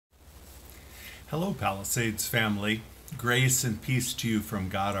Hello, Palisades family. Grace and peace to you from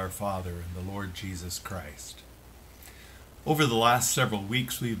God our Father and the Lord Jesus Christ. Over the last several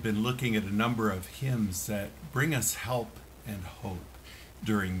weeks, we've been looking at a number of hymns that bring us help and hope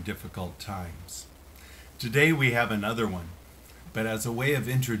during difficult times. Today we have another one, but as a way of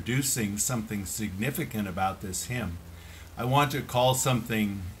introducing something significant about this hymn, I want to call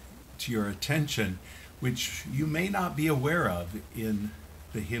something to your attention which you may not be aware of in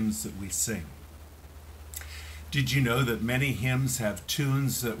the hymns that we sing. Did you know that many hymns have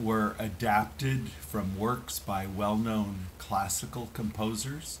tunes that were adapted from works by well-known classical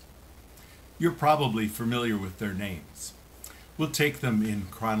composers? You're probably familiar with their names. We'll take them in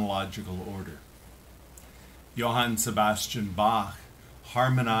chronological order. Johann Sebastian Bach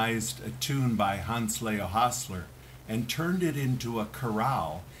harmonized a tune by Hans Leo Hassler and turned it into a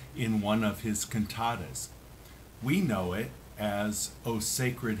chorale in one of his cantatas. We know it as O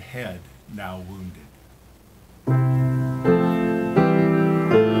Sacred Head, Now Wounded.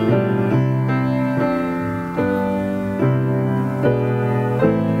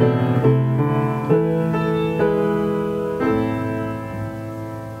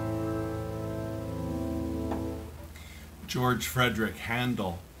 George Frederick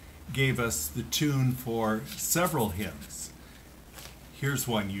Handel gave us the tune for several hymns. Here's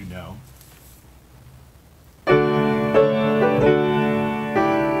one you know.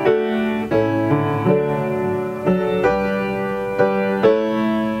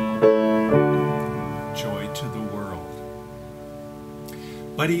 Joy to the World.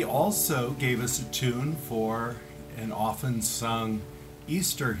 But he also gave us a tune for an often sung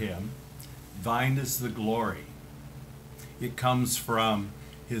Easter hymn, Thine is the Glory. It comes from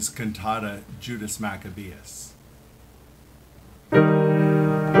his cantata, Judas Maccabeus.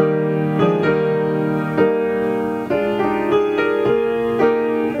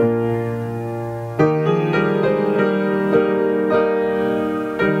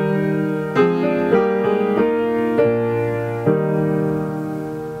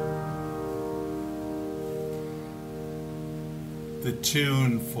 The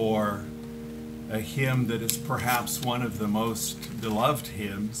tune for a hymn that is perhaps one of the most beloved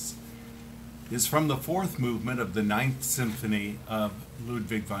hymns is from the fourth movement of the Ninth Symphony of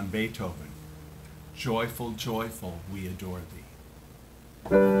Ludwig van Beethoven. Joyful, joyful, we adore thee.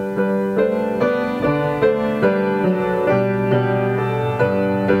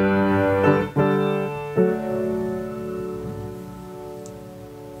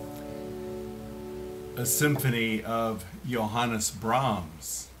 A symphony of Johannes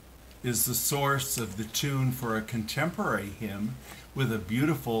Brahms is the source of the tune for a contemporary hymn with a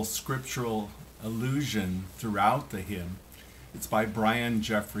beautiful scriptural allusion throughout the hymn. It's by Brian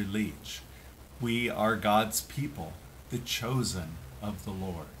Jeffrey Leach. We are God's people, the chosen of the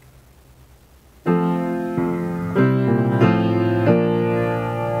Lord.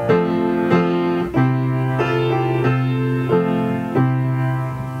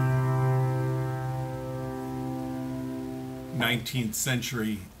 Nineteenth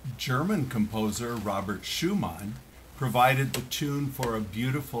century German composer Robert Schumann provided the tune for a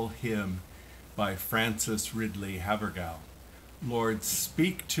beautiful hymn by Francis Ridley Havergal. Lord,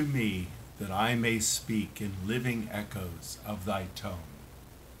 speak to me that I may speak in living echoes of thy tone.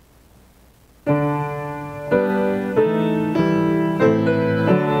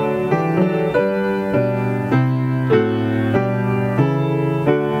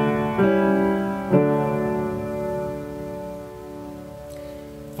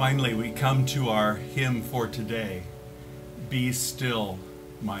 Finally, we come to our hymn for today, Be Still,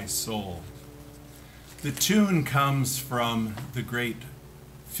 My Soul. The tune comes from the great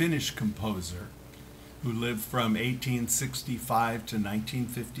Finnish composer who lived from 1865 to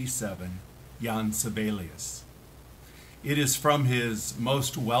 1957, Jan Sibelius. It is from his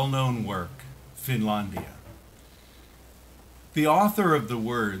most well-known work, Finlandia. The author of the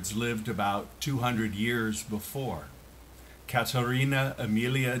words lived about 200 years before. Katarina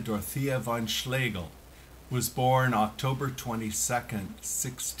Emilia Dorothea von Schlegel was born October 22nd,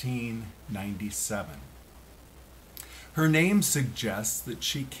 1697. Her name suggests that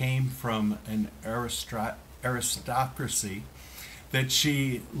she came from an aristocracy, that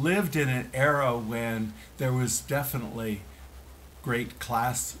she lived in an era when there was definitely great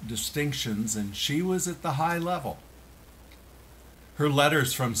class distinctions, and she was at the high level. Her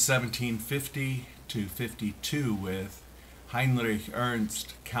letters from 1750 to 52 with Heinrich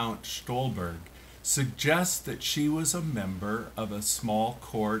Ernst Count Stolberg suggest that she was a member of a small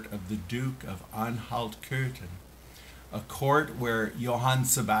court of the Duke of Anhalt-Köthen, a court where Johann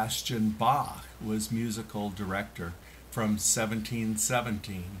Sebastian Bach was musical director from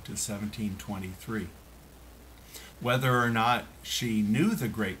 1717 to 1723. Whether or not she knew the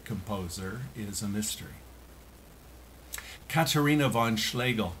great composer is a mystery. Katharina von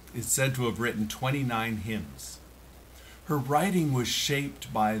Schlegel is said to have written 29 hymns. Her writing was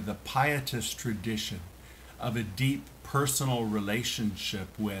shaped by the pietist tradition of a deep personal relationship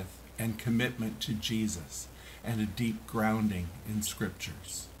with and commitment to Jesus, and a deep grounding in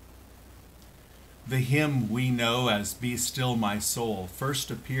scriptures. The hymn we know as Be Still My Soul first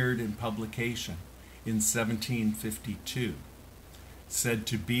appeared in publication in 1752, said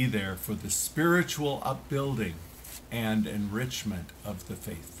to be there for the spiritual upbuilding and enrichment of the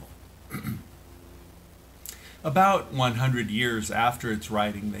faithful. About 100 years after its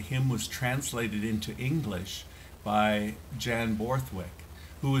writing, the hymn was translated into English by Jan Borthwick,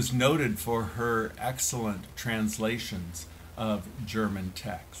 who was noted for her excellent translations of German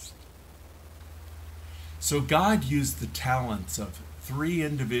text. So God used the talents of 3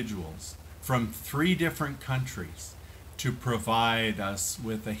 individuals from 3 different countries to provide us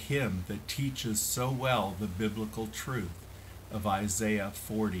with a hymn that teaches so well the biblical truth of Isaiah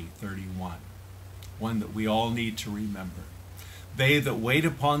 40:31, one that we all need to remember. They that wait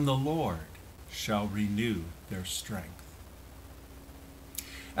upon the Lord shall renew their strength.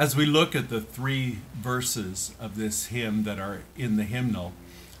 As we look at the 3 verses of this hymn that are in the hymnal,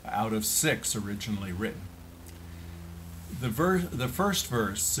 out of 6 originally written, the first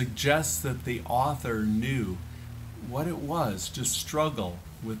verse suggests that the author knew what it was to struggle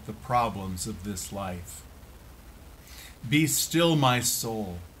with the problems of this life. Be still, my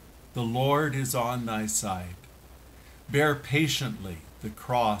soul, the Lord is on thy side. Bear patiently the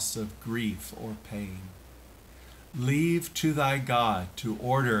cross of grief or pain. Leave to thy God to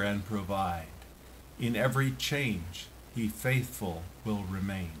order and provide. In every change he faithful will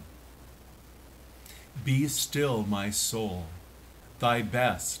remain. Be still, my soul, thy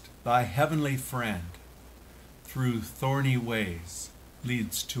best, thy heavenly friend, through thorny ways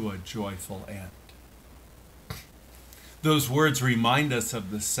leads to a joyful end. Those words remind us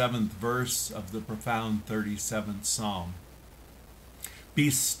of the 7th verse of the profound 37th Psalm. Be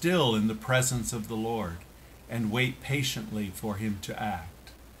still in the presence of the Lord and wait patiently for him to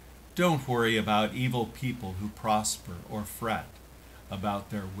act. Don't worry about evil people who prosper or fret about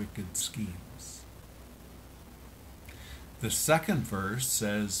their wicked schemes. The 2nd verse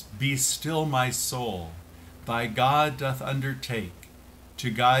says, Be still, my soul, thy God doth undertake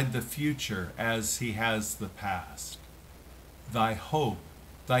to guide the future as he has the past. Thy hope,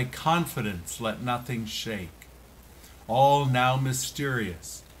 thy confidence let nothing shake. All now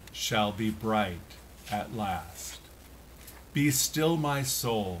mysterious shall be bright at last. Be still, my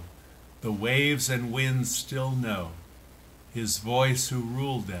soul, the waves and winds still know his voice who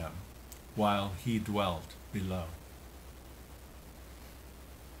ruled them while he dwelt below.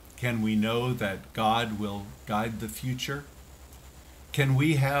 Can we know that God will guide the future? Can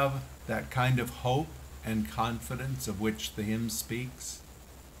we have that kind of hope and confidence of which the hymn speaks?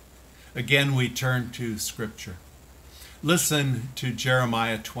 Again, we turn to Scripture. Listen to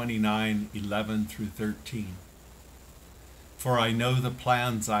Jeremiah 29:11 through 13. For I know the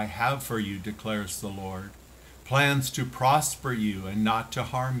plans I have for you, declares the Lord, plans to prosper you and not to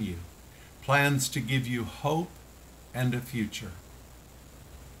harm you, plans to give you hope and a future.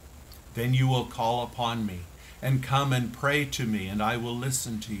 Then you will call upon me and come and pray to me, and I will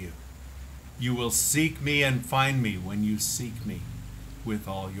listen to you. You will seek me and find me when you seek me with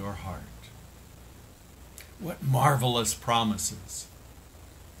all your heart. What marvelous promises!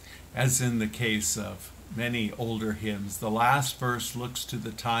 As in the case of many older hymns, the last verse looks to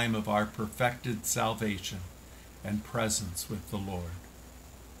the time of our perfected salvation and presence with the Lord.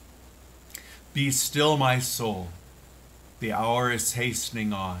 Be still, my soul. The hour is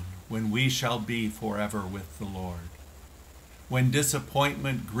hastening on when we shall be forever with the Lord. When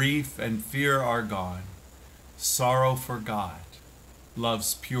disappointment, grief, and fear are gone, sorrow forgot,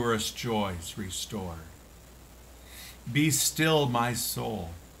 love's purest joys restored. Be still, my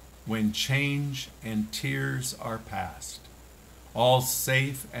soul, when change and tears are past, all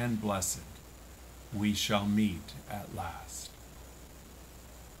safe and blessed, we shall meet at last.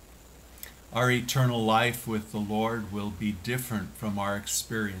 Our eternal life with the Lord will be different from our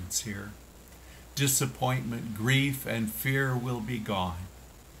experience here. Disappointment, grief, and fear will be gone.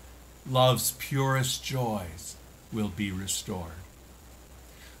 Love's purest joys will be restored.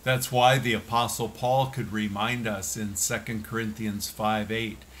 That's why the Apostle Paul could remind us in 2 Corinthians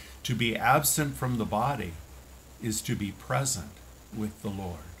 5:8, to be absent from the body is to be present with the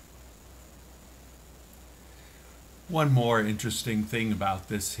Lord. One more interesting thing about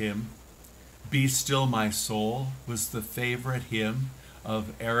this hymn. Be Still My Soul was the favorite hymn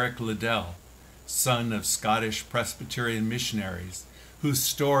of Eric Liddell, son of Scottish Presbyterian missionaries, whose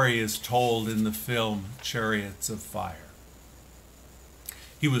story is told in the film Chariots of Fire.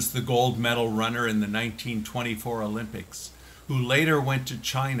 He was the gold medal runner in the 1924 Olympics, who later went to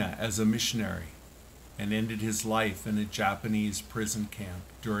China as a missionary and ended his life in a Japanese prison camp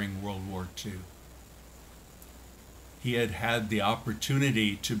during World War II. He had had the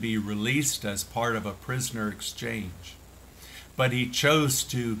opportunity to be released as part of a prisoner exchange, but he chose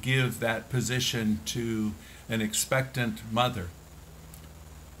to give that position to an expectant mother,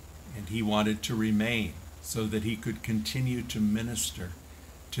 and he wanted to remain so that he could continue to minister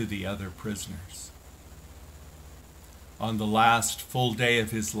to the other prisoners. On the last full day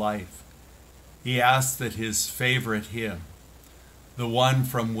of his life, he asked that his favorite hymn, the one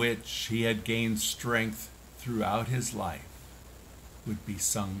from which he had gained strength throughout his life, would be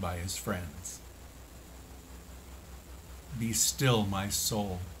sung by his friends. Be still, my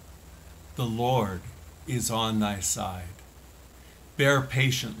soul. The Lord is on thy side. Bear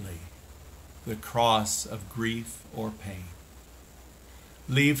patiently the cross of grief or pain.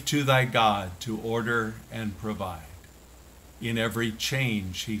 Leave to thy God to order and provide. In every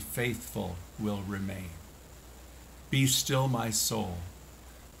change he faithful will remain. Be still, my soul,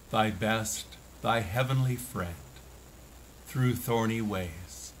 thy best, thy heavenly friend, through thorny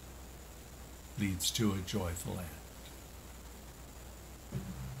ways, leads to a joyful end.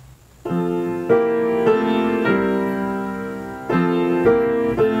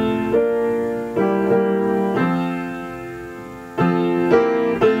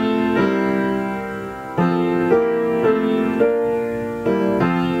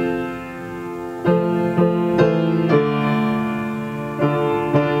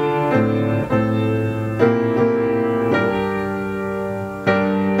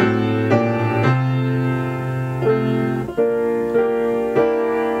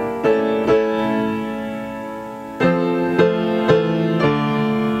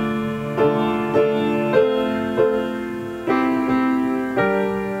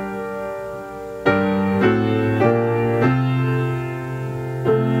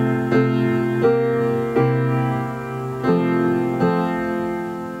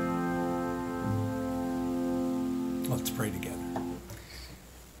 Let's pray together.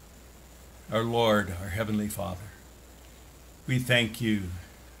 Our Lord, our Heavenly Father, we thank you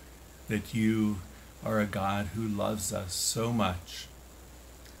that you are a God who loves us so much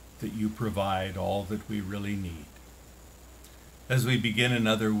that you provide all that we really need. As we begin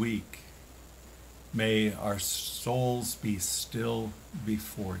another week, may our souls be still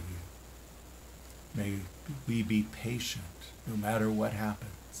before you. May we be patient no matter what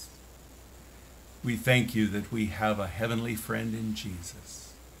happens. We thank you that we have a heavenly friend in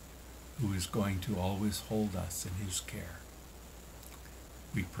Jesus who is going to always hold us in his care.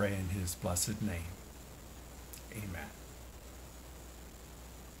 We pray in his blessed name. Amen.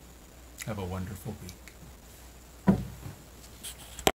 Have a wonderful week.